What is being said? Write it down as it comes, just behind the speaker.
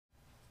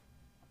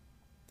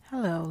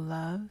Hello,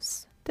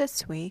 loves.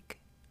 This week,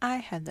 I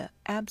had the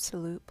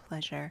absolute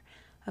pleasure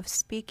of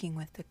speaking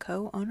with the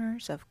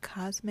co-owners of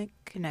Cosmic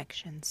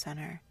Connection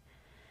Center.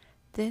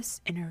 This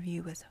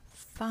interview was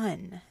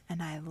fun,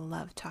 and I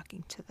love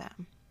talking to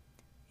them.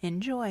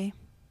 Enjoy.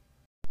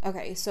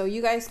 Okay, so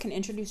you guys can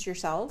introduce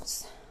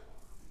yourselves.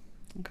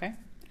 Okay.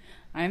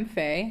 I'm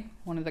Faye,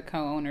 one of the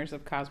co-owners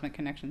of Cosmic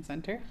Connection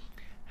Center.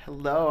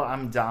 Hello,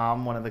 I'm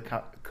Dom, one of the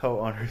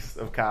co-owners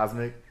of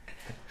Cosmic.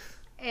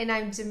 And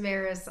I'm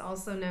Damaris,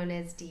 also known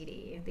as Dee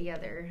Dee, the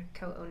other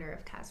co-owner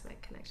of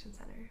Cosmic Connection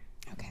Center.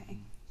 Okay.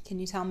 Can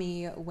you tell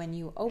me when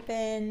you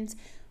opened,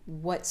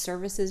 what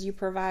services you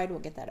provide?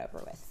 We'll get that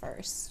over with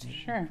first.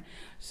 Sure.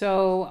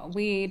 So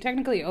we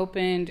technically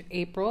opened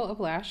April of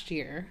last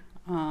year,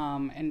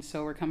 and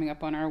so we're coming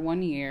up on our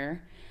 1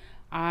 year.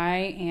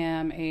 I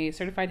am a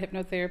certified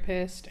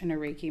hypnotherapist and a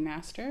Reiki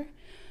master.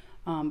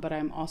 But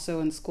I'm also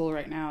in school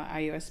right now at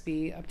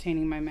IUSB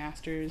obtaining my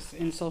master's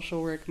in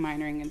social work,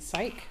 minoring in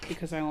psych,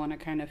 because I want to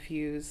kind of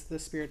fuse the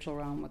spiritual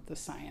realm with the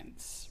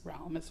science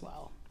realm as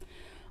well.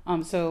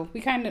 So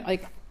we kind of,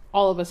 like,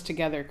 all of us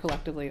together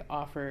collectively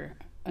offer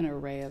an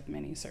array of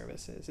many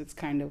services. It's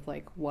kind of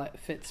like what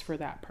fits for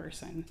that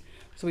person.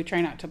 So we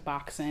try not to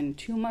box in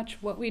too much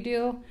what we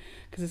do,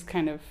 because it's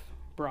kind of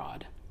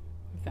broad,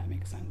 if that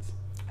makes sense.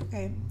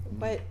 Okay.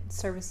 What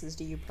services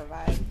do you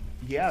provide?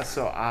 Yeah,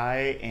 so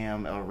I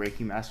am a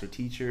Reiki master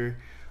teacher.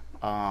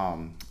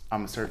 I'm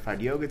a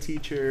certified yoga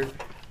teacher.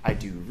 I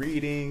do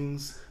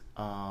readings.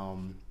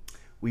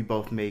 We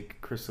both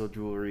make crystal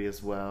jewelry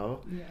as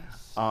well.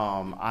 Yes.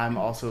 I'm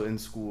also in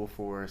school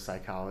for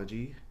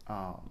psychology.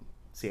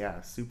 So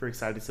yeah, super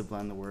excited to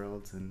blend the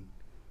worlds and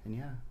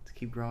yeah, to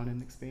keep growing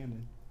and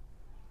expanding.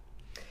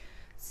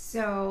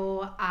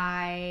 So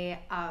I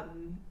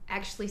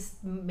actually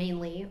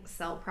mainly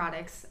sell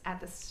products at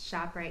the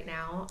shop right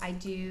now. I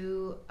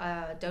do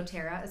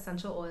doTERRA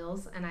essential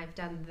oils, and I've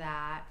done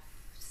that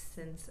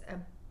since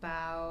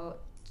about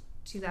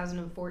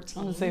 2014. I was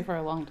going to say for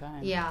a long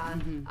time. Yeah.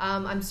 Mm-hmm.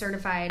 I'm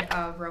certified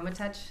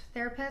AromaTouch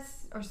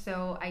therapist, or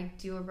so I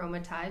do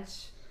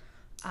AromaTouch.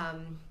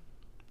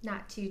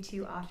 Not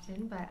too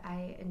often, but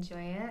I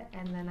enjoy it.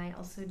 And then I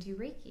also do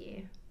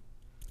Reiki.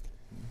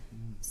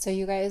 So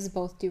you guys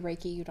both do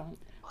Reiki, you don't?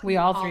 We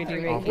all three do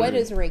Reiki. What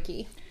is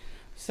Reiki?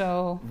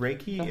 So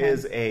Reiki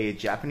is a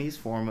Japanese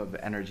form of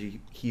energy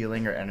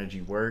healing or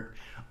energy work.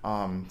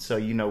 So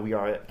we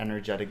are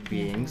energetic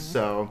beings. Mm-hmm.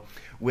 So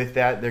with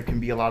that, there can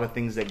be a lot of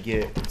things that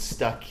get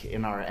stuck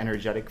in our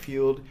energetic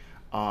field,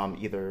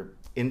 either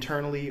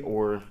internally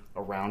or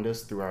around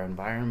us through our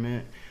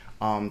environment.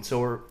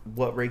 So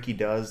what Reiki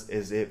does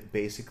is it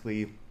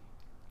basically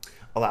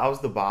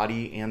allows the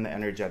body and the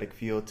energetic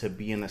field to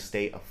be in a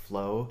state of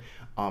flow.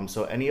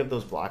 So any of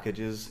those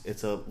blockages,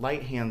 it's a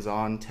light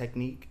hands-on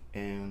technique,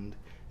 and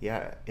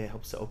yeah, it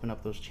helps to open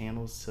up those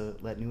channels to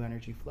let new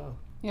energy flow.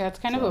 Yeah, it's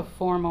kind of a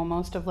form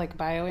almost of like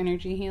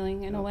bioenergy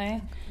healing in a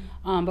way.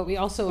 But we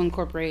also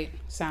incorporate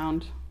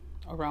sound,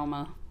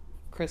 aroma,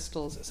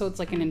 crystals. So it's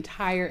like an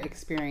entire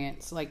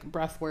experience, like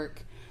breath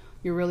work.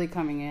 You're really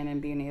coming in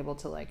and being able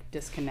to like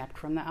disconnect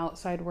from the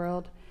outside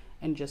world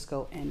and just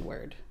go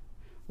inward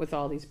with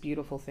all these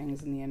beautiful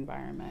things in the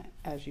environment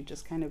as you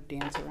just kind of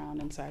dance around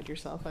inside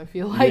yourself. I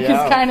feel like is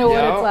kind of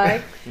what it's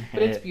like,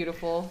 but it's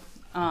beautiful.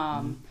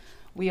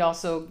 We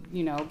also,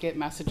 get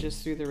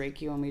messages through the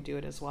Reiki when we do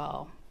it as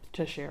well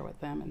to share with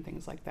them and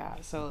things like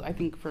that. So I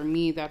think for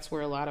me, that's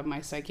where a lot of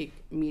my psychic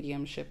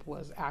mediumship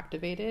was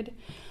activated.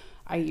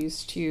 I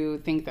used to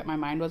think that my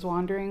mind was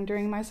wandering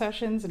during my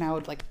sessions, and I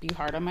would like be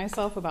hard on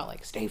myself about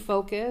like stay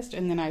focused.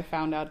 And then I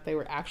found out they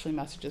were actually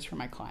messages from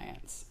my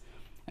clients.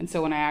 And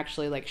so when I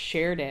actually like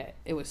shared it,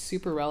 it was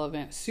super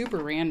relevant, super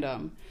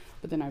random.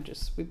 But then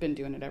we've been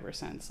doing it ever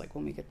since. Like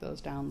when we get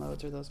those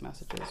downloads or those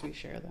messages, we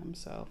share them.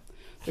 So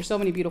there's so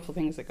many beautiful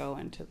things that go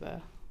into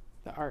the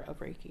art of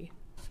Reiki.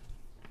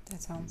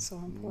 That sounds so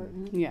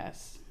important.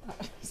 Yes.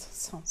 That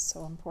sounds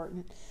so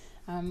important.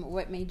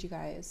 What made you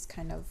guys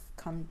kind of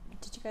come?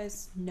 Did you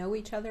guys know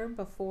each other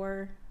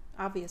before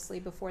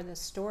the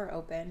store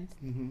opened?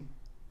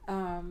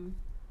 Mm-hmm.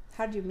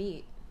 How did you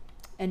meet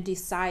and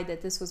decide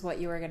that this was what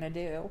you were going to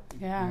do?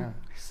 Yeah.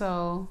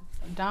 So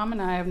Dom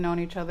and I have known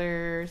each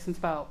other since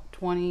about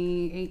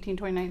 2018,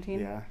 2019.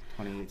 Yeah,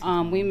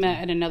 2018. We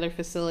met at another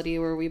facility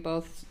where we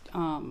both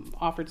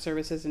offered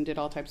services and did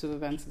all types of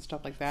events and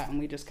stuff like that, and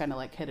we just kind of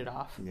like hit it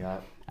off.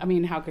 Yeah. I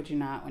mean, how could you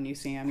not when you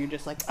see him? You're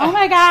just like, oh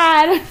my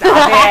God!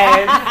 Stop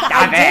it!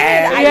 Stop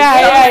it!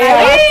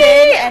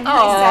 Yeah. And he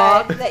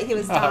said that he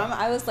was Dom.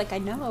 I was like, I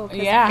know.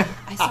 Yeah.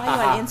 I saw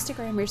you on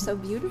Instagram. You're so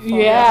beautiful.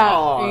 Yeah.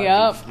 Oh,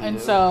 yep. And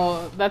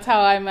so that's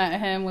how I met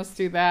him, was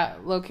through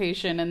that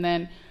location. And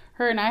then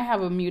her and I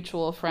have a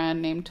mutual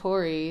friend named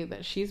Tori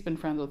that she's been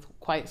friends with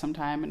quite some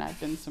time, and I've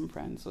been some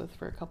friends with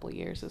for a couple of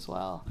years as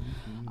well.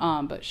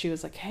 Mm-hmm. But she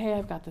was like, hey,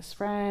 I've got this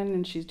friend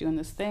and she's doing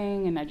this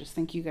thing, and I just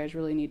think you guys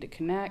really need to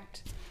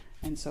connect.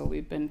 And so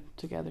we've been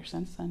together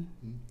since then.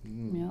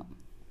 Mm-hmm. Yep.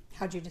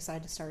 How'd you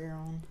decide to start your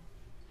own?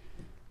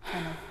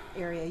 kind of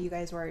area? You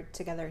guys were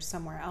together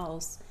somewhere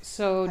else.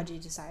 So how did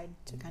you decide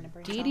to kind of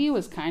branch Dee Dee off?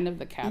 was kind of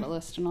the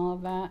catalyst in all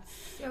of that.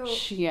 So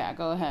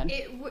Go ahead.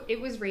 it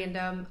was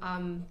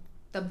random.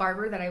 The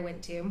barber that I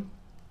went to,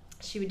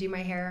 she would do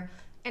my hair,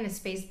 and a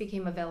space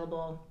became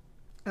available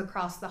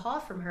across the hall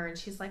from her, and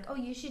she's like, oh,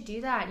 you should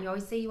do that. And you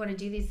always say you want to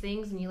do these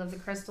things, and you love the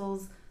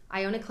crystals.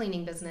 I own a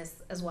cleaning business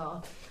as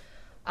well.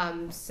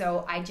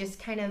 So I just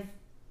kind of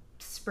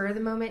spur of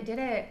the moment did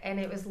it, and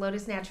it was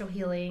Lotus Natural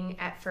Healing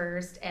at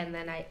first, and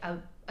then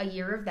a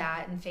year of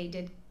that, and Faye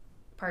did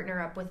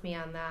partner up with me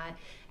on that,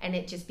 and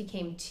it just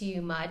became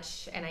too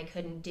much, and I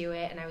couldn't do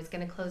it, and I was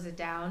going to close it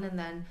down, and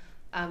then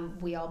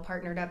we all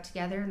partnered up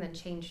together and then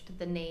changed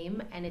the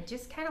name, and it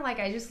just kind of like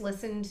I just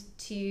listened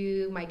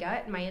to my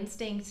gut and my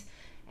instinct,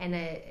 and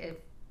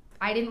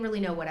I didn't really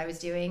know what I was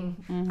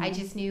doing. I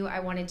just knew I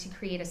wanted to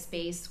create a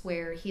space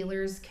where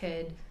healers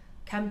could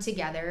come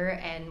together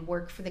and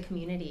work for the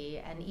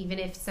community, and even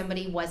if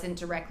somebody wasn't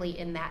directly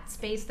in that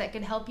space that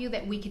could help you,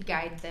 that we could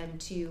guide them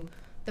to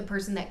the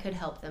person that could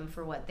help them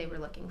for what they were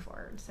looking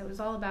for. So it was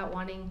all about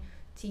wanting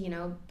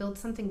to, build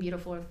something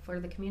beautiful for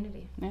the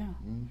community. Yeah.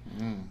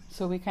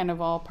 So we kind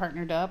of all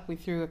partnered up. We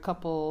threw a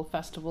couple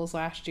festivals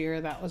last year.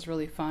 That was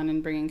really fun,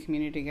 and bringing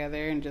community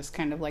together and just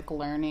kind of like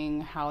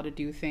learning how to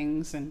do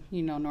things. And,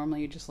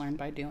 normally you just learn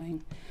by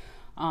doing.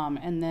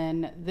 And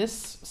then this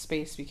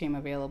space became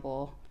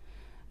available,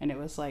 and it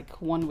was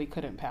like one we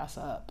couldn't pass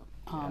up.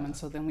 And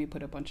so then we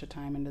put a bunch of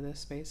time into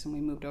this space, and we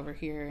moved over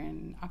here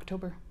in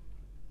October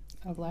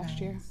of last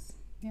year.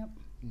 Yep.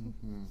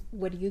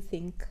 What do you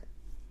think,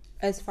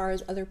 as far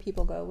as other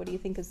people go, what do you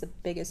think is the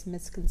biggest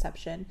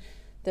misconception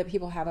that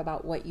people have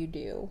about what you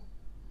do?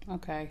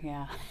 Okay,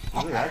 yeah.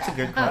 Ooh, that's a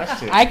good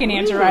question. I can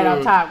answer right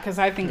off top because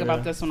I think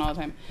about this one all the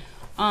time.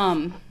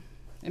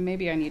 And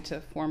maybe I need to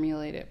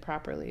formulate it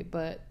properly,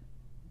 but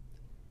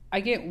I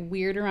get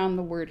weird around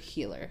the word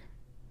healer.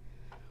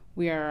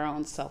 We are our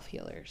own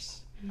self-healers.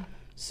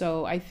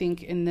 So I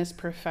think in this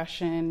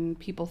profession,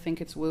 people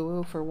think it's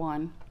woo-woo, for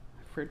one.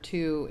 For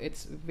two,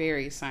 it's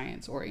very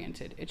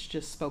science-oriented. It's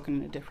just spoken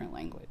in a different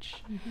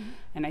language.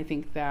 And I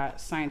think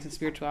that science and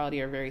spirituality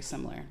are very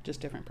similar,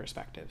 just different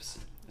perspectives.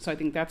 So I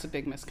think that's a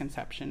big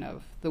misconception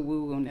of the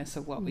woo-woo-ness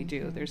of what we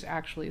do. There's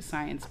actually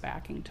science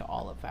backing to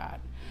all of that.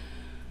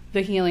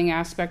 The healing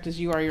aspect is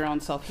you are your own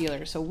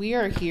self-healer. So we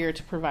are here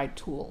to provide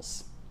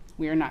tools.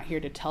 We are not here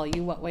to tell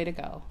you what way to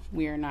go.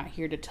 We are not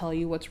here to tell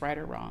you what's right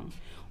or wrong.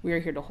 We are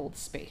here to hold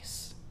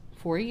space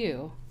for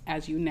you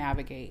as you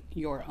navigate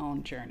your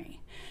own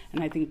journey.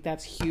 And I think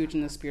that's huge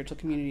in the spiritual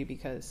community,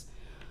 because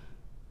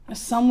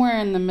somewhere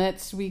in the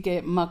midst we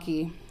get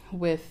mucky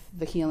with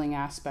the healing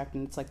aspect,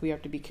 and it's like we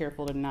have to be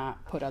careful to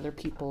not put other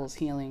people's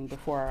healing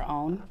before our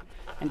own,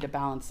 and to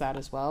balance that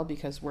as well,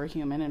 because we're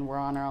human and we're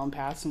on our own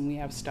paths, and we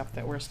have stuff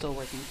that we're still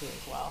working through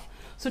as well.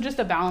 So just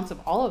a balance of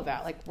all of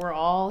that. Like, we're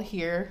all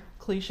here,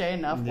 cliche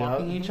enough,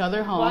 walking each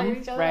other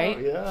home, right?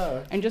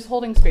 Yeah. And just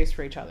holding space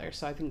for each other.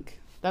 So I think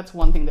that's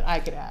one thing that I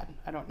could add.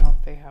 I don't know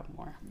if they have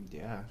more.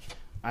 Yeah,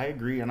 I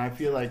agree. And I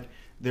feel like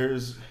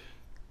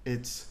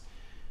it's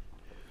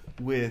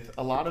with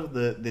a lot of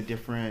the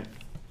different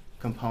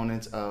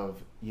components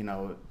of,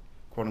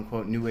 quote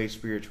unquote, new age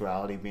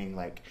spirituality being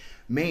like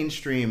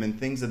mainstream and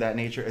things of that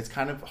nature, it's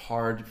kind of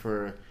hard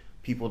for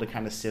people to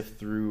kind of sift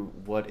through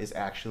what is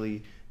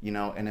actually,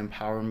 an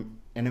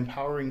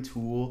empowering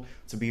tool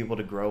to be able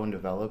to grow and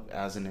develop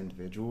as an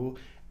individual,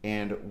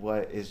 and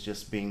what is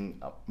just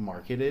being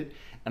marketed.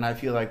 And I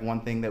feel like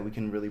one thing that we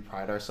can really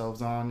pride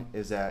ourselves on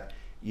is that,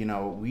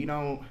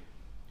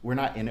 we're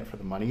not in it for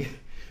the money.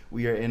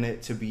 We are in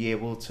it to be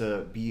able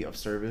to be of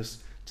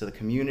service to the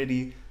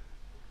community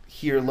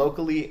here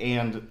locally,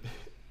 and,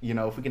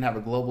 if we can have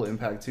a global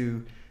impact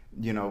too,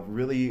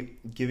 really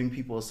giving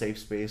people a safe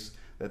space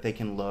that they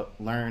can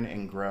learn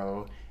and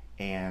grow,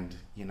 and,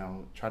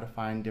 try to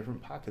find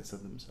different pockets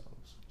of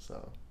themselves.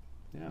 So,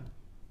 yeah.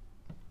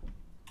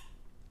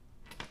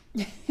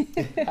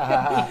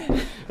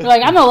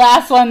 Like, I'm the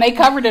last one. They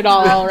covered it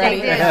all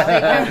already. They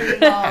covered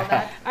it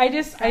all.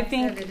 I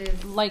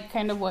think, like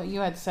kind of what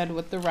you had said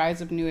with the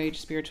rise of New Age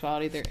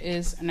spirituality, there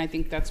is, and I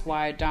think that's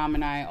why Dom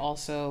and I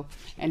also,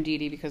 and Dee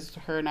Dee, because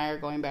her and I are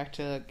going back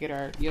to get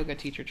our yoga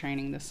teacher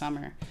training this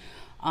summer,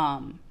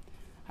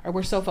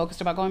 we're so focused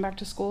about going back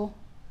to school,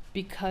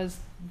 because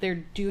there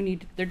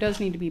does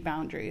need to be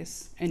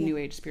boundaries in New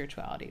Age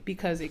spirituality,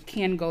 because it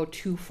can go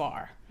too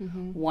far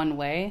one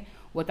way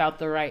without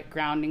the right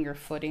grounding or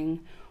footing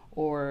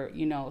or,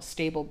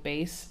 stable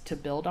base to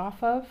build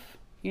off of,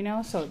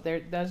 so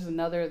that's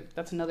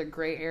another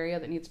gray area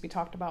that needs to be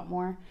talked about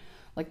more,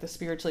 like the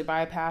spiritually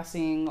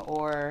bypassing,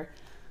 or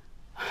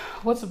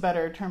what's a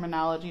better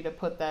terminology to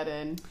put that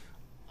in?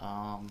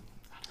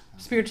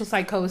 Spiritual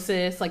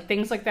psychosis, like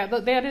things like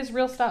that. That is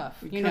real stuff,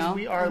 Because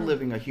we are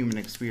living a human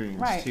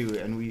experience too,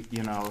 and we,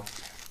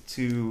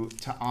 to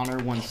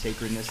honor one's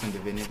sacredness and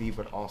divinity,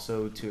 but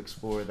also to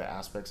explore the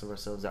aspects of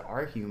ourselves that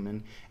are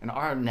human and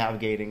are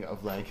navigating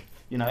of, like,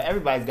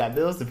 everybody's got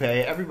bills to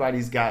pay.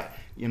 Everybody's got,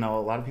 a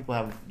lot of people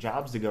have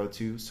jobs to go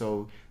to.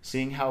 So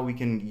seeing how we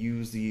can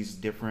use these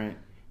different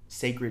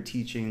sacred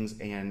teachings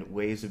and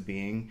ways of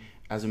being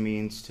as a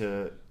means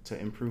to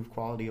improve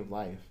quality of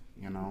life,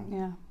 you know?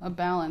 Yeah, a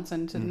balance,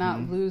 and to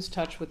not lose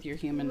touch with your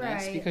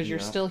humanness, Right. because you're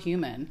still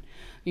human,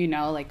 you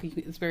know, like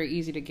it's very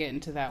easy to get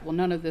into that, well,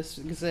 none of this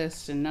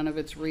exists and none of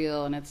it's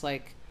real, and it's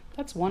like,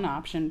 that's one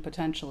option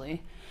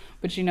potentially.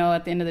 But you know,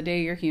 at the end of the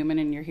day, you're human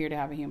and you're here to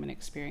have a human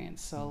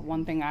experience. So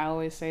one thing I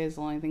always say is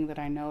the only thing that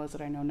I know is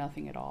that I know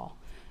nothing at all.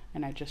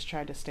 And I just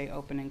try to stay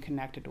open and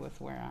connected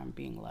with where I'm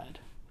being led.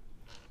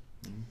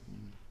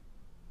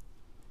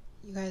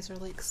 You guys are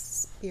like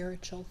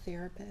spiritual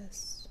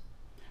therapists.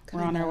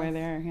 We're on our way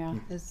there, yeah.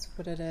 Is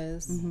what it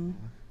is. Mm-hmm.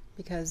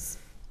 Because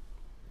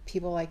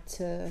people like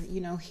to,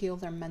 you know, heal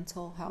their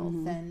mental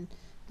health, and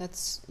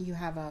that's, you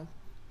have a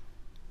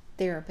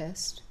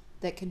therapist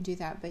that can do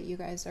that, but you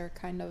guys are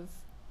kind of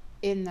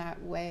in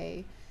that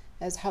way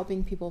as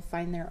helping people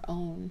find their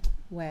own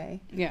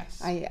way.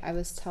 Yes. I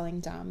was telling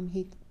Dom,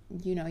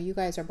 you know, you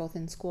guys are both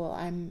in school.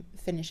 I'm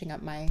finishing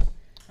up my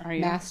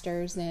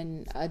master's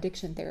in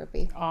addiction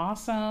therapy.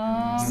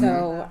 Awesome.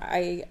 So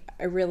I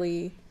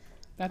really...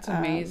 That's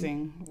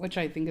amazing, which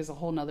I think is a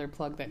whole nother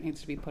plug that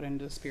needs to be put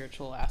into the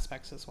spiritual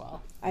aspects as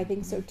well. I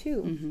think so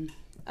too.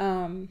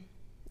 Mm-hmm.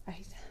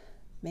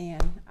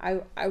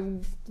 I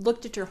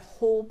looked at your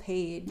whole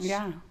page.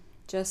 Yeah.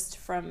 Just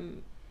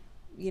from,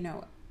 you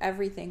know,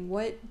 everything.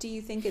 What do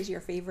you think is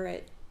your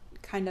favorite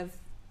kind of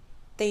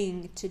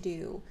thing to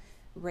do?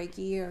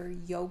 Reiki or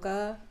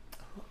yoga?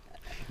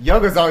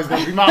 Yoga's always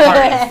going to be my heart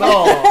and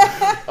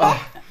soul.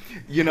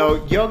 You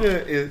know,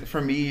 yoga is, for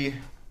me,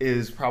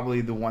 is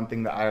probably the one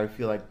thing that I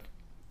feel like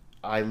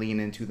I lean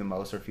into the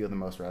most or feel the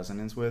most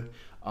resonance with.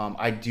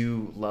 I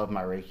do love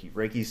my Reiki.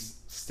 Reiki's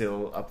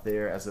still up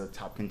there as a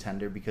top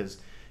contender because,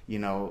 you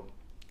know,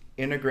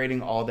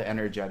 integrating all the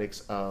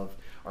energetics of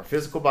our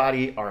physical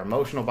body, our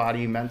emotional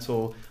body,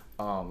 mental,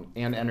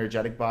 and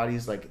energetic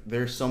bodies, like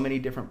there's so many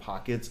different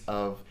pockets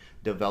of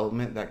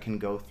development that can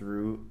go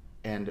through,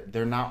 and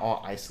they're not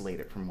all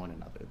isolated from one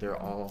another. They're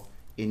all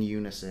in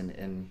unison,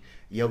 and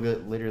yoga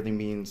literally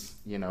means,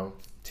 you know,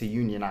 to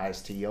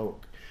unionize, to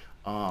yoke.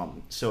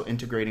 So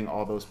integrating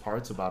all those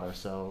parts about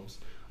ourselves,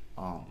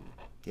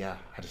 yeah,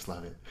 I just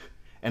love it.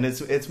 And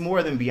it's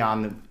more than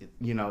beyond the,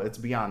 you know, it's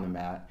beyond the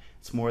mat.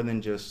 It's more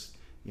than just,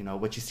 you know,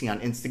 what you see on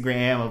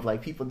Instagram of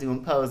like people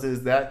doing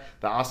poses. That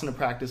the asana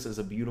practice is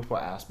a beautiful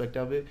aspect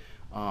of it,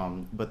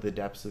 but the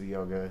depths of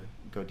yoga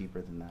go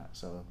deeper than that.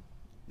 So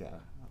yeah,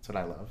 that's what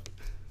I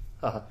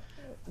love.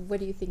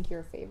 What do you think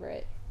your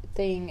favorite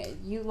thing?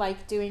 You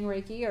like doing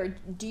Reiki, or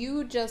do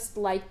you just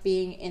like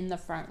being in the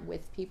front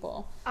with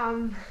people?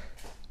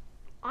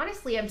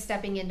 Honestly, I'm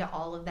stepping into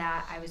all of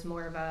that. I was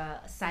more of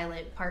a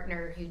silent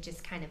partner who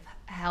just kind of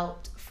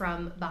helped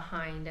from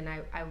behind, and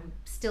I'm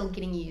still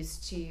getting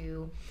used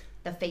to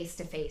the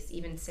face-to-face,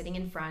 even sitting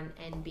in front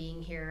and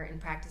being here and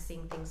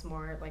practicing things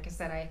more. Like I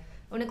said, I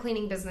own a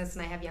cleaning business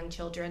and I have young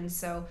children,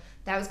 so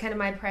that was kind of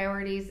my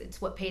priorities. It's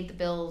what paid the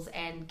bills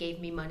and gave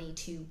me money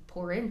to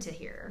pour into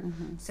here.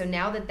 So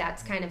now that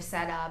that's kind of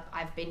set up,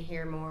 I've been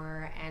here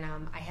more, and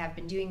I have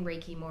been doing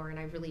Reiki more, and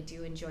I really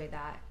do enjoy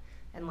that.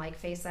 And like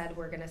Faye said,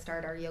 we're going to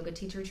start our yoga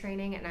teacher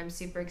training, and I'm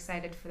super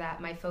excited for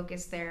that. My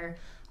focus there,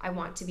 I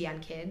want to be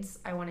on kids.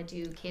 I want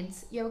to do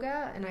kids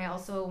yoga, and I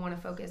also want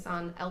to focus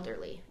on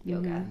elderly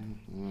yoga.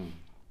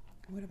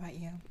 What about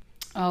you?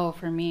 Oh,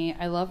 for me,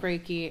 I love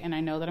Reiki, and I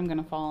know that I'm going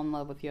to fall in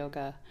love with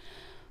yoga.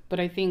 But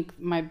I think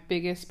my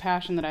biggest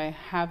passion that I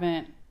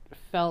haven't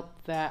felt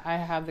that I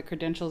have the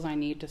credentials I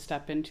need to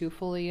step into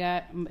fully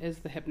yet is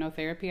the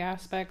hypnotherapy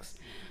aspects.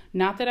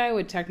 Not that I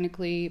would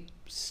technically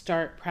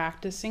start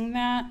practicing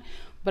that,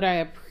 but I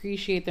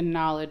appreciate the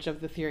knowledge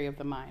of the theory of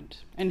the mind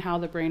and how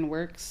the brain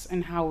works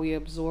and how we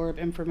absorb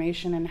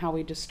information and how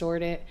we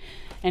distort it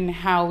and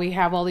how we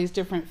have all these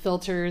different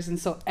filters. And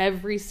so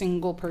every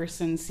single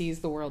person sees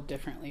the world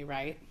differently,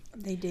 right?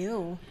 They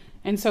do.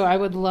 And so I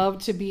would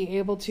love to be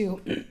able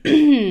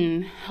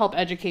to help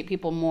educate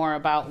people more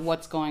about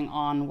what's going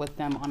on with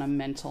them on a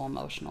mental,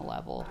 emotional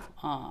level,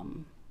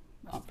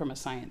 from a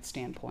science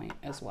standpoint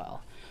as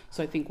well.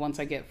 So I think once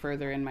I get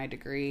further in my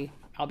degree,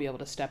 I'll be able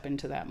to step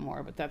into that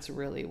more. But that's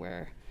really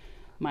where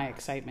my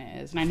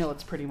excitement is. And I know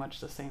it's pretty much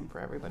the same for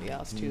everybody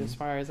else too, as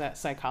far as that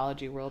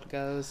psychology world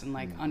goes and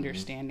like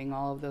understanding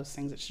all of those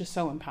things. It's just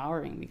so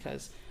empowering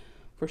because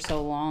for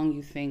so long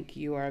you think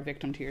you are a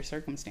victim to your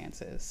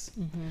circumstances.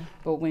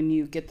 But when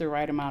you get the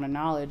right amount of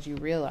knowledge, you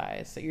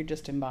realize that you're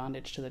just in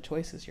bondage to the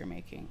choices you're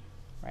making,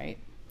 right?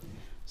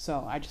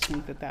 So I just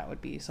think that that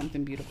would be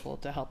something beautiful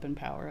to help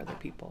empower other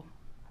people.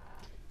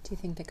 Do you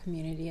think the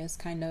community has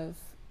kind of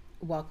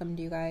welcomed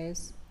you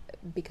guys?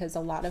 Because a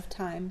lot of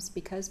times,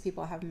 because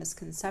people have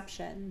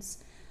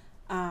misconceptions,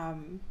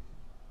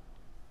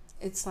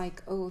 it's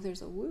like, oh,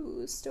 there's a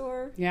woo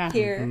store here. Yeah. Do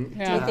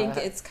you think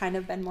it's kind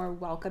of been more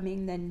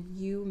welcoming than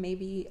you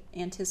maybe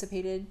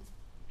anticipated?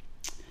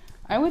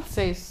 I would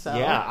say so.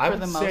 Yeah, for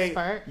the most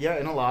part. Yeah,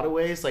 in a lot of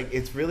ways, like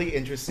it's really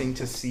interesting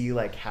to see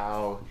like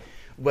how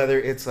whether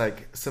it's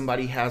like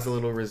somebody has a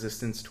little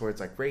resistance towards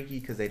like Reiki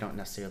because they don't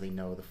necessarily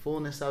know the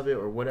fullness of it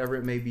or whatever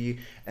it may be,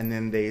 and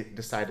then they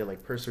decide to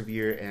like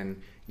persevere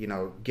and, you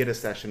know, get a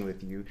session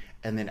with you,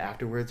 and then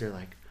afterwards they're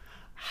like,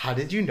 how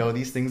did you know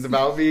these things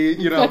about me?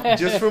 You know,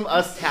 just from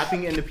us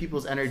tapping into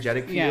people's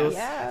energetic fields.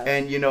 Yeah.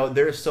 And, you know,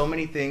 there are so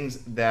many things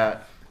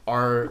that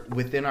are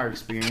within our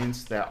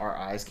experience that our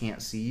eyes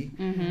can't see,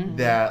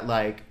 that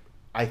like,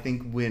 I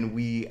think when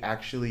we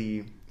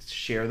actually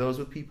share those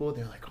with people,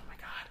 they're like, oh my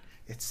God,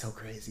 it's so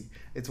crazy.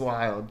 It's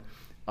wild.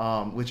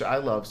 Which I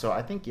love. So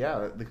I think,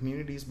 yeah, the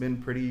community's been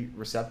pretty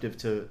receptive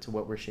to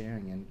what we're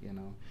sharing. And, you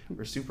know,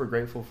 we're super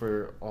grateful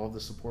for all the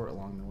support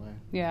along the way.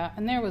 Yeah,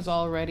 and there was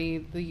already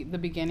the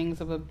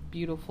beginnings of a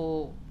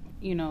beautiful,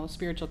 you know,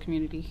 spiritual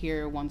community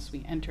here once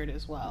we entered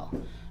as well.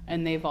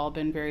 And they've all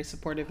been very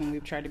supportive, and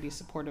we've tried to be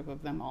supportive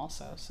of them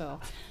also. So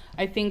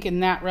I think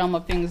in that realm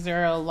of things,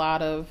 there are a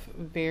lot of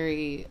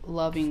very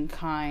loving,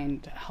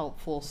 kind,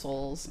 helpful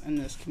souls in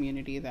this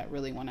community that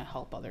really want to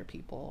help other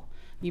people,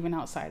 even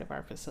outside of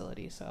our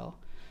facility. So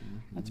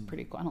that's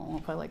pretty cool. I don't know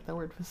if I like the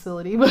word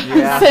facility, but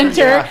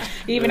center,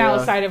 even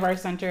outside of our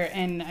center.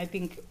 And I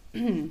think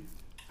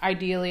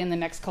ideally in the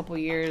next couple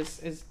of years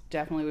is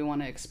definitely we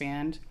want to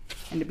expand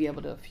and to be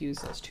able to fuse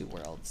those two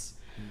worlds.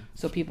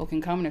 So people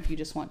can come, and if you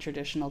just want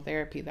traditional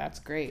therapy, that's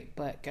great.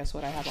 But guess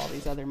what? I have all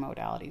these other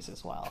modalities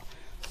as well.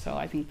 So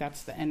I think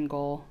that's the end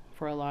goal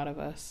for a lot of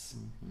us.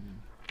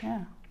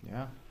 Yeah.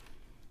 Yeah.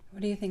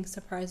 What do you think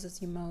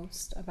surprises you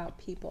most about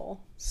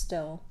people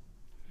still?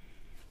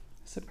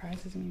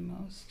 Surprises me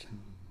most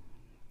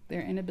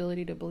their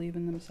inability to believe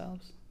in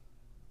themselves.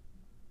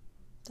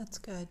 That's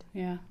good.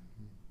 Yeah.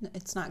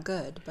 It's not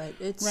good, but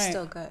it's Right.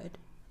 still good.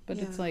 But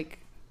it's like,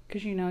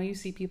 because, you know, you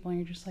see people and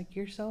you're just like,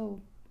 you're so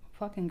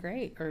fucking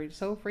great, or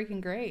so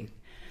freaking great.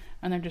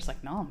 And they're just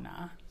like, no, I'm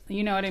not.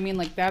 You know what I mean?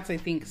 Like, that's, I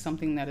think,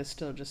 something that is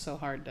still just so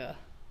hard to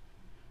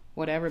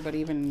whatever. But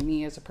even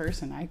me as a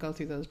person, I go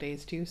through those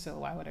days too. So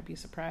why would I be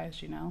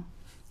surprised, you know?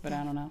 But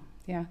I don't know.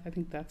 Yeah, I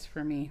think that's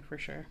for me, for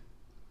sure.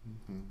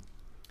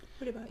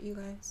 What about you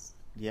guys?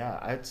 Yeah,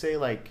 I'd say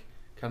like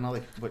kind of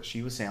like what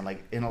she was saying,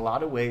 like in a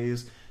lot of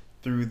ways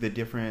through the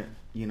different,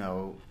 you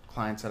know,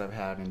 clients that I've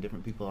had and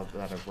different people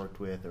that I've worked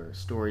with or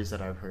stories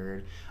that I've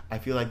heard, I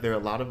feel like there are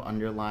a lot of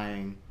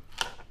underlying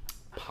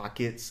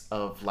pockets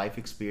of life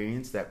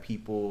experience that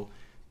people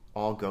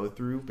all go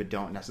through but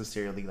don't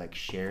necessarily like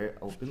share it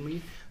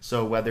openly.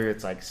 So whether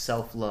it's like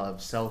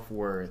self-love,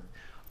 self-worth,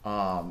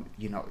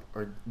 you know,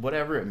 or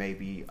whatever it may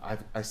be,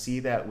 I see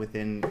that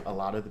within a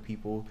lot of the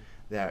people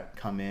that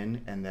come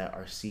in and that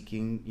are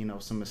seeking, you know,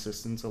 some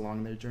assistance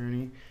along their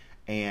journey.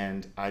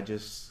 And I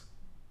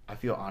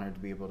feel honored to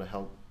be able to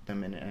help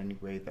them in any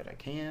way that I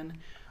can.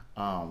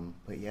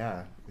 But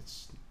yeah,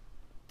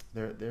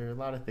 there are a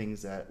lot of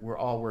things that we're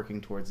all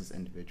working towards as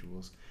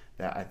individuals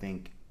that I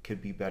think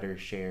could be better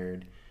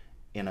shared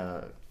in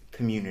a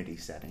community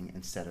setting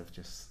instead of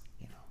just,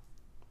 you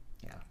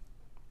know,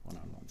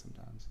 one-on-one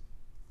sometimes.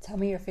 Tell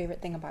me your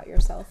favorite thing about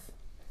yourself.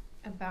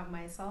 About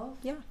myself?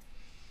 Yeah.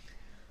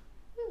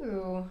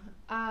 Ooh,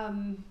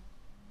 I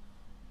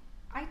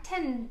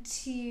tend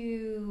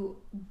to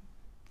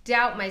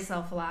doubt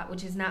myself a lot,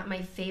 which is not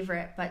my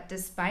favorite, but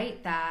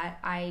despite that,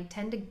 I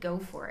tend to go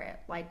for it,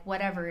 like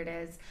whatever it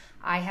is.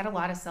 I had a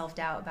lot of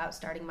self-doubt about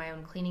starting my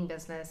own cleaning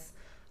business.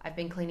 I've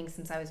been cleaning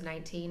since I was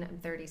 19. I'm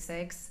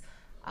 36.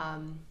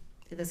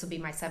 This will be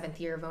my 7th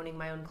year of owning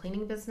my own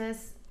cleaning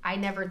business. I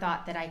never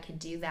thought that I could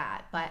do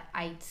that, but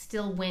I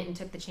still went and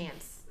took the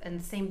chance.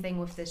 And same thing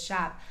with this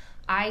shop.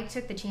 I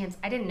took the chance.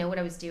 I didn't know what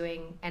I was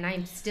doing, and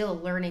I'm still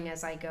learning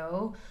as I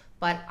go,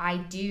 but I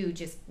do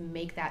just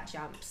make that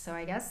jump. So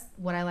I guess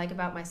what I like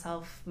about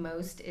myself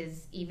most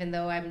is, even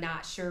though I'm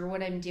not sure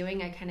what I'm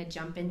doing, I kind of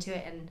jump into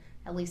it, and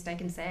at least I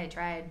can say I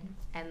tried,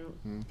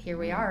 and here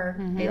we are.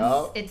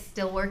 It's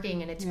still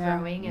working, and it's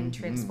growing and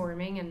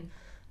transforming,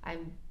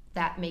 and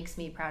that makes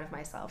me proud of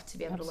myself to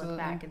be able to look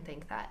back and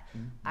think that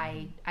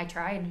I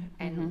tried,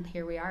 and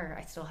here we are.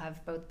 I still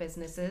have both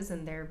businesses,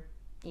 and they're,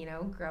 you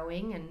know,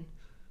 growing, and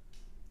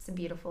it's a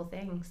beautiful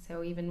thing.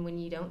 So even when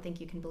you don't think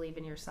you can believe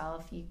in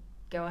yourself, you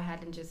go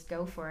ahead and just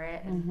go for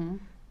it, and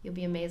you'll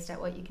be amazed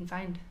at what you can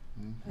find.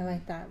 I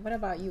like that. What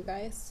about you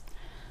guys?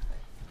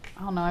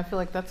 I don't know. I feel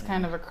like that's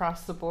kind of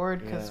across the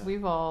board, because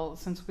we've all,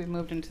 since we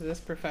moved into this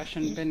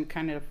profession, been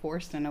kind of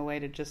forced in a way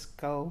to just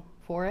go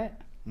for it.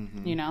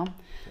 You know?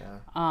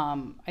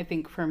 I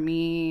think for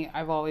me,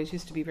 I've always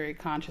used to be very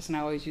conscious, and I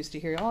always used to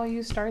hear, oh,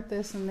 you start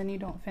this and then you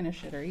don't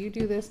finish it, or you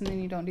do this and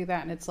then you don't do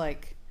that. And it's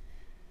like,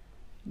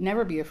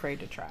 never be afraid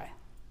to try,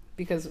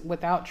 because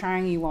without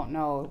trying, you won't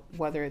know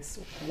whether it's,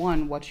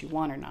 one, what you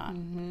want or not,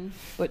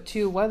 but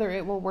two, whether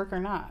it will work or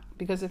not,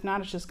 because if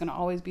not, it's just going to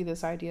always be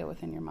this idea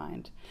within your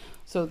mind.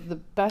 So the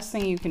best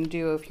thing you can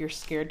do if you're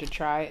scared to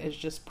try is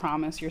just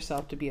promise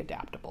yourself to be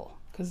adaptable,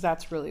 because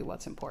that's really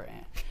what's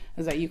important,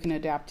 is that you can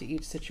adapt to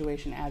each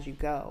situation as you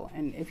go.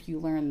 And if you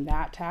learn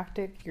that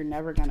tactic, you're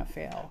never going to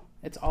fail.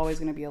 It's always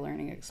going to be a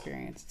learning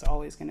experience. It's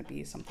always going to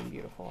be something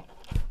beautiful.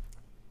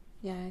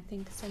 Yeah, I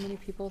think so many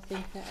people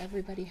think that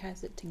everybody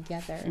has it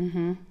together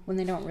Mm-hmm. when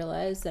they don't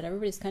realize that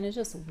everybody's kind of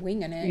just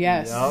winging it.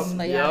 Yes.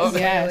 Like, Yes. no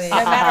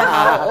matter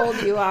how old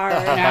you are.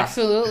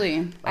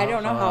 Absolutely. I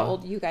don't know how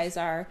old you guys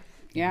are.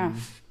 Yeah.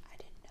 I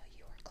didn't know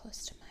you were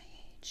close to my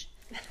age.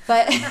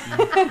 But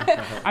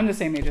I'm the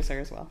same age as her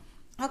as well.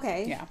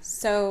 okay. Yeah.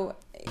 So,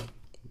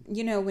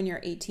 when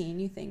you're 18,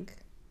 you think,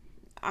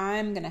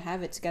 I'm going to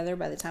have it together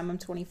by the time I'm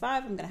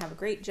 25. I'm going to have a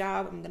great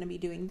job. I'm going to be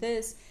doing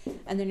this.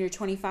 And then you're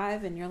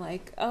 25 and you're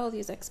like, oh,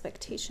 these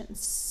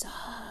expectations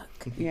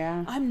suck.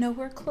 Yeah. I'm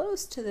nowhere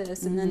close to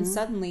this. And then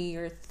suddenly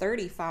you're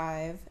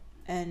 35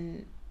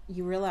 and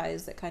you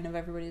realize that kind of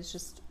everybody's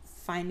just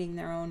finding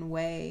their own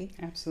way.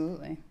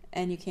 Absolutely.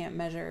 And you can't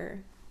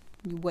measure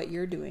what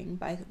you're doing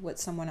by what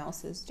someone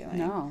else is doing.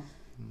 No.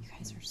 You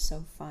guys are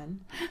so fun.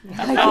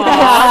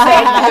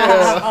 Aw.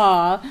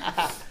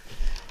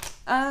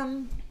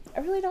 I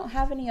really don't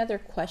have any other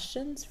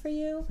questions for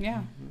you.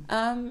 Yeah.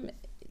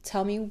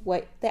 Tell me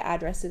what the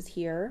address is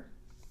here.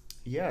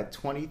 Yeah,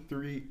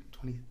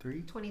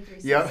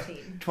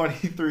 2316.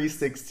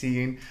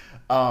 2316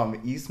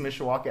 East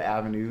Mishawaka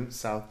Avenue,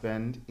 South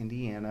Bend,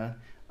 Indiana,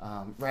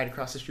 right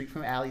across the street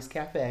from Allie's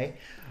Cafe.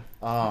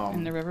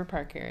 In the River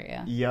Park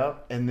area.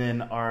 Yep, and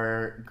then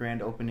our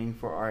grand opening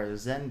for our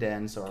Zen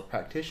Den, so our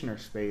practitioner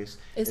space.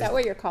 Is that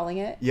what you're calling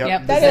it?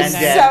 Yep, That the is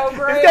Zen Den. so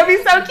great. It's gonna be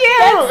so cute.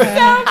 So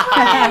fun.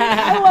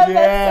 I love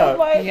that so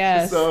much.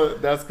 Yes. So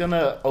that's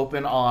gonna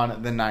open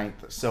on the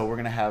 9th. So we're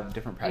gonna have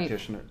different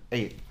practitioners.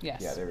 8th.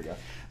 Yes. Yeah, there we go.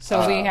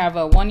 So we have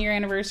a 1-year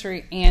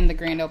anniversary and the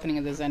grand opening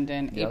of the Zen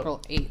Den, Yep. April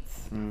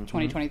 8th,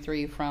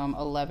 2023 from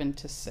 11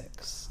 to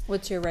 6.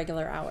 What's your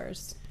regular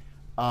hours?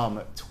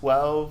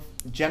 12.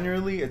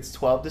 Generally, it's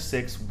 12 to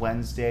 6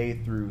 Wednesday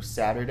through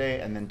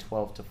Saturday, and then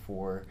 12 to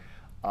 4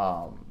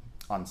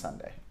 on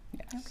Sunday.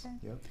 Yes. Okay.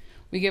 Yep.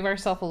 We give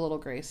ourselves a little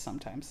grace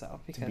sometimes, though,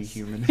 To be because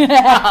human.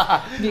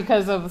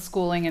 because of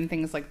schooling and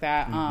things like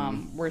that.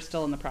 We're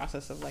still in the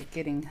process of like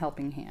getting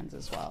helping hands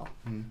as well.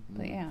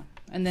 But yeah,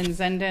 and then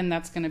Zen Den,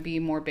 that's going to be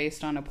more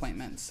based on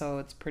appointments, so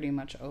it's pretty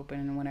much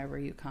open whenever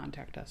you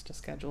contact us to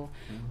schedule.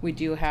 We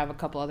do have a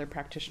couple other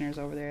practitioners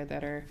over there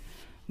that are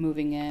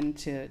moving in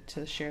to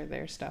share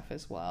their stuff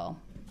as well,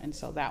 and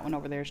so that one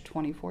over there is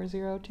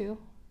 2402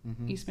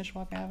 East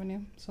Mishawaka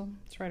Avenue, so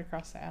it's right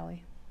across the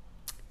alley.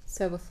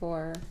 So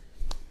before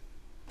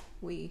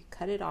we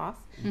cut it off,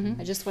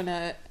 I just want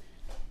to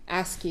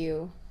ask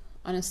you,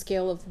 on a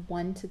scale of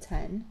 1 to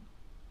 10,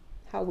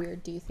 how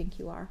weird do you think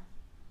you are?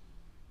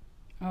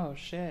 Oh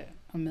shit,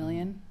 1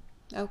 million.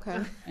 Okay.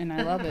 And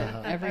I love it,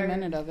 every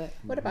minute of it.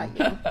 What about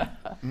you?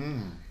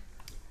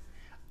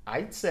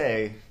 I'd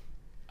say,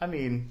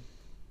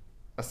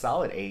 a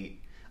solid 8.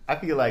 I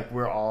feel like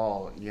we're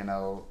all,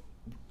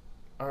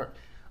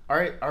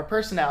 our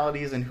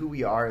personalities and who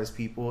we are as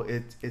people,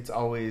 it's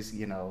always,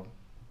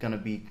 gonna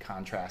be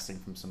contrasting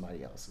from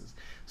somebody else's.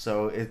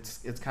 So it's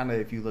kind of,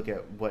 if you look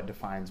at what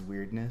defines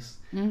weirdness,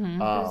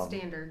 Whose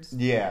standards?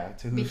 Yeah,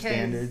 to whose Because,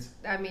 standards?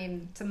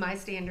 To my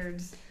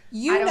standards,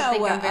 You I don't know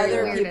think what I'm very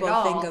other weird people at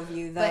all, think of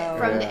you, though. But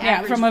from the Yeah.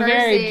 average From a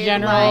very person,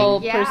 general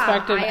like,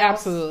 perspective, I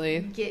also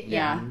absolutely.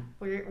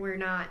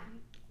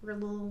 we're a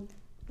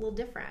little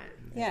different.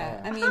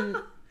 Yeah, I mean,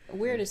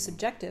 weird is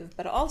subjective,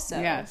 but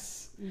also,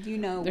 Yes. you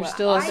know, There's what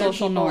still a other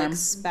social people norm.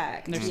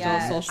 expect. There's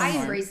Yes. still a social I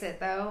norm. embrace it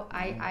though.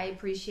 I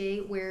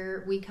appreciate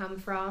where we come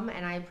from,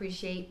 and I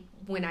appreciate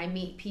when I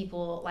meet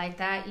people like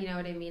that. You know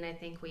what I mean? I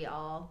think we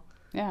all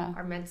Yeah.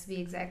 are meant to be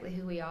exactly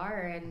who we are,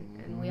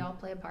 and we all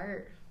play a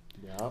part.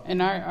 Yep.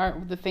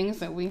 And the things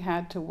that we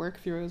had to work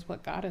through is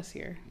what got us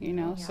here,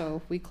 Yeah. So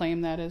if we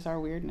claim that as our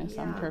weirdness,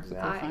 I'm perfectly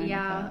fine with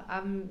that.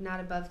 I'm not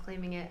above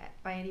claiming it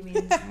by any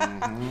means.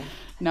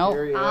 Nope.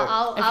 Period.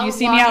 If you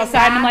see me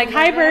outside and I'm like,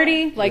 hi,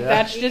 birdie, like, Yeah.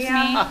 that's just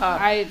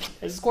Yeah.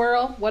 me.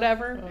 Squirrel,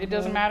 whatever. It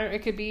doesn't matter. It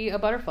could be a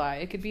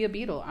bttterfly. It could be a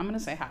beetle. I'm going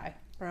to say hi.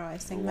 Bro, I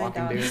sing my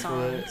Walking dog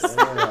barefoot. songs.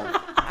 Yeah.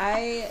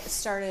 I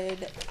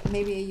started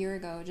maybe a year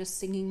ago just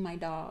singing my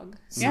dog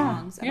Yeah,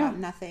 songs yeah. about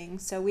nothing.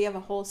 So we have a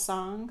whole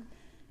song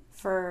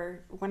for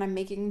when I'm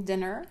making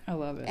dinner, I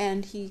love it.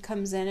 and he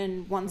comes in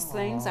and wants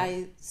things,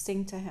 I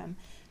sing to him.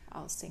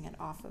 I'll sing it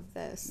off of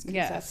this because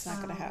Yes. that's not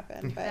going to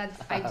happen. But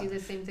I do the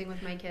same thing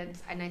with my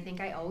kids, and I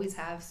think I always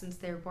have since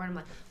they were born. I'm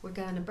like, we're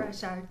gonna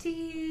brush our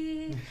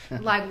teeth,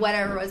 like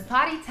whatever was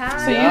potty time.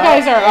 So you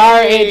guys are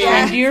our age.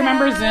 Yeah. And do you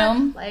remember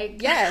Zoom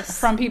Like, yes,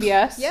 from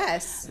PBS?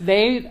 yes,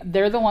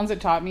 They're the ones that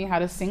taught me how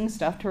to sing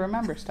stuff to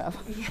remember stuff.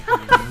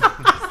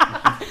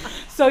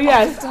 So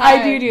yes, All the I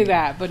time. do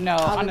that, but no,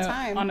 All on the a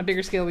time. on a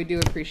bigger scale, we do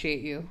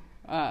appreciate you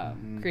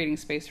creating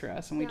space for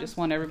us, and we just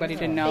want everybody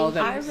to know I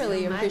that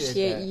really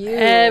appreciate you.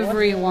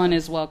 everyone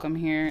is welcome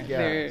here. Yes.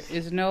 There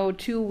is no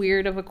too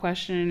weird of a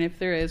question, and if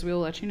there is, we'll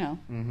let you know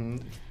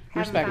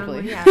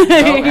respectfully. haven't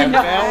found one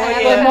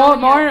yet. But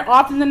more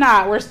often than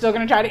not, we're still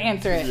going to try to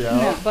answer it. Yeah.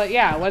 No, but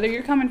yeah, whether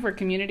you're coming for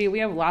community, we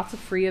have lots of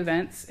free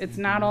events. It's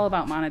not all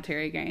about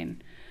monetary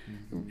gain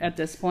at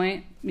this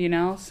point,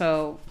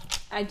 so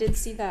I did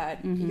see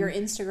that your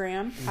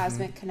Instagram,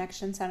 Cosmic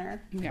Connection Center,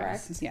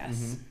 correct?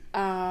 yes.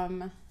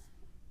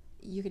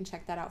 You can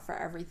check that out for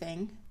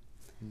everything.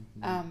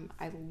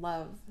 I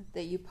love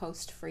that you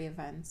post free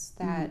events.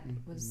 That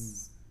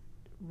was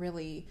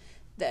really,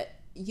 that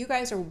you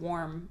guys are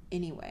warm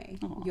anyway.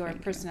 Your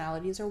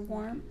personalities are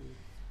warm.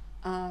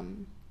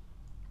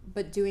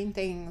 But doing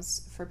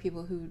things for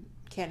people who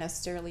can't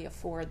necessarily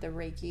afford the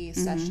Reiki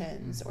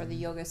sessions or the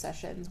yoga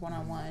sessions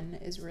one-on-one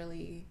is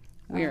really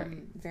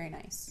very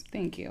nice.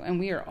 Thank you. And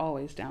we are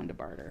always down to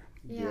barter.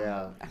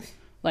 Yeah.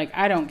 Like,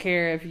 I don't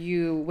care if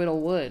you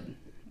whittle wood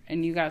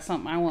and you got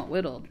something I want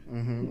whittled.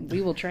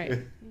 We will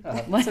trade.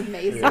 That's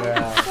amazing. Yeah.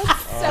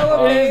 That's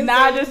so amazing. It's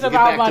not just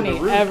about back to the money,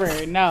 roots.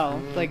 ever.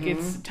 No. Like,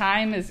 it's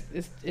time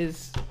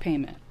is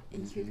payment.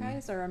 You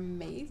guys are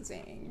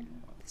amazing.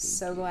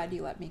 So glad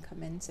you let me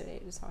come in today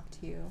to talk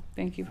to you.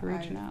 Thank you for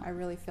reaching out. I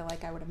really feel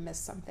like I would have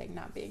missed something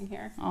not being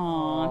here.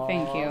 Aw,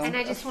 thank you. And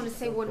I just want to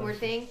say one more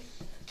thing.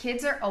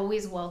 Kids are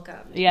always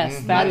welcome.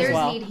 Yes, that Mothers as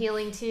well. need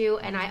healing too,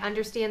 and I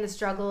understand the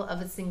struggle of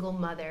a single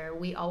mother.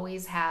 We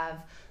always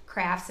have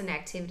crafts and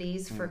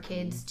activities for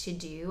kids to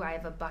do. I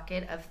have a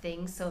bucket of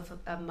things, so if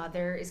a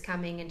mother is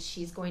coming and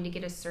she's going to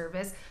get a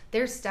service,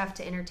 there's stuff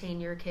to entertain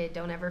your kid.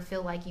 Don't ever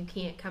feel like you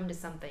can't come to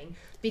something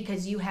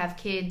because you have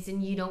kids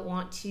and you don't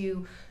want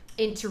to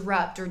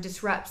interrupt or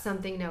disrupt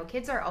something. No,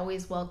 kids are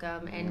always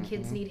welcome, and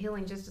kids need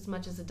healing just as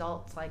much as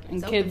adults. Like,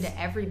 it's open to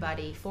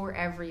everybody, for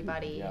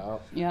everybody.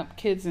 Yep,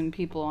 kids and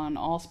people on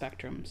all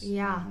spectrums.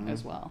 Yeah.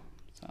 As well.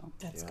 So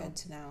That's good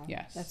to know.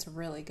 Yes. That's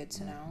really good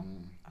to know.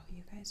 Oh,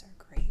 you guys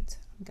are great.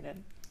 I'm going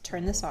to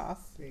turn this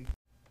off.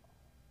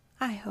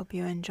 I hope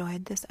you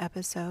enjoyed this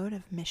episode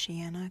of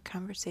Michiana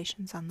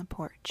Conversations on the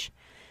Porch.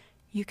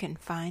 You can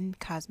find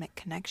Cosmic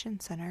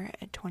Connection Center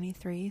at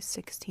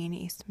 2316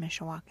 East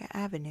Mishawaka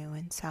Avenue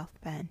in South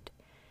Bend.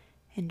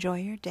 Enjoy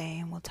your day,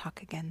 and we'll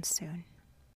talk again soon.